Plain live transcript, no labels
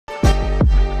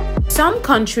Some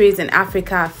countries in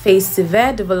Africa face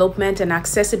severe development and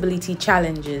accessibility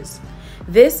challenges.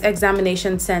 This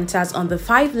examination centers on the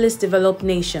 5 least developed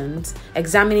nations,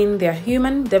 examining their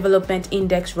Human Development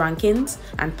Index rankings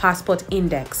and Passport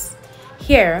Index.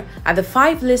 Here are the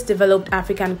 5 least developed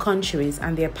African countries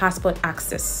and their passport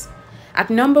access. At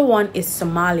number 1 is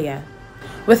Somalia.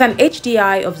 With an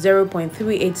HDI of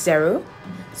 0.380,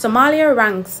 Somalia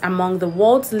ranks among the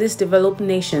world's least developed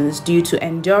nations due to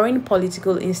enduring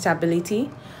political instability,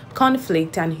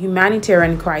 conflict, and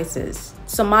humanitarian crisis.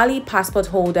 Somali passport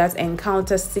holders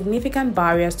encounter significant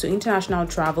barriers to international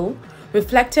travel,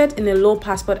 reflected in a low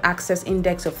passport access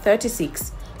index of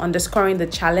 36, underscoring the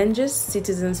challenges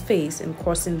citizens face in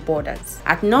crossing borders.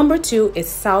 At number 2 is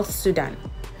South Sudan.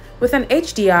 With an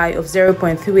HDI of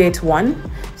 0.381,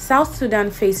 South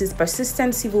Sudan faces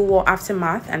persistent civil war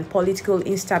aftermath and political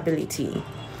instability.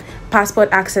 Passport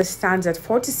access stands at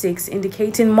 46,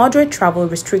 indicating moderate travel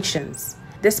restrictions.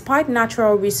 Despite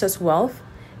natural resource wealth,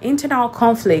 internal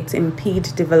conflict impede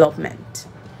development.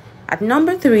 At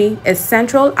number 3 is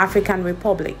Central African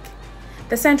Republic.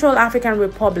 The Central African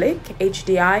Republic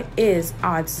HDI is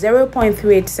at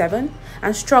 0.387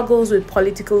 and struggles with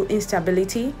political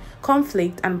instability,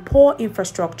 conflict, and poor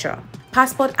infrastructure.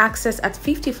 Passport access at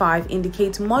 55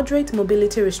 indicates moderate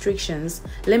mobility restrictions,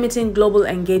 limiting global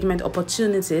engagement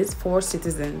opportunities for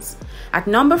citizens. At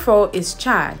number 4 is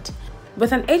Chad.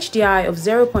 With an HDI of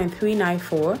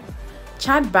 0.394,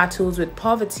 Chad battles with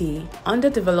poverty,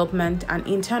 underdevelopment, and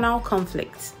internal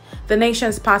conflicts. The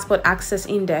nation's passport access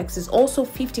index is also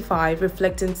 55,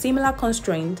 reflecting similar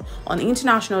constraints on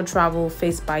international travel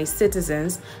faced by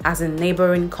citizens as in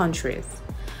neighboring countries.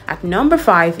 At number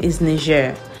 5 is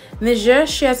Niger. Niger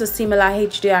shares a similar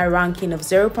HDI ranking of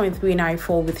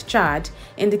 0.394 with Chad,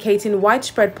 indicating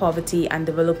widespread poverty and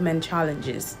development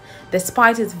challenges.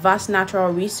 Despite its vast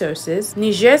natural resources,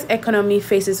 Niger's economy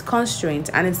faces constraints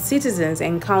and its citizens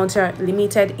encounter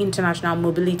limited international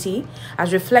mobility,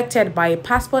 as reflected by a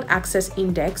passport access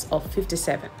index of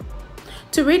 57.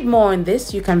 To read more on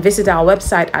this, you can visit our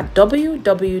website at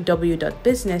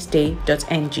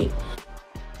www.businessday.ng.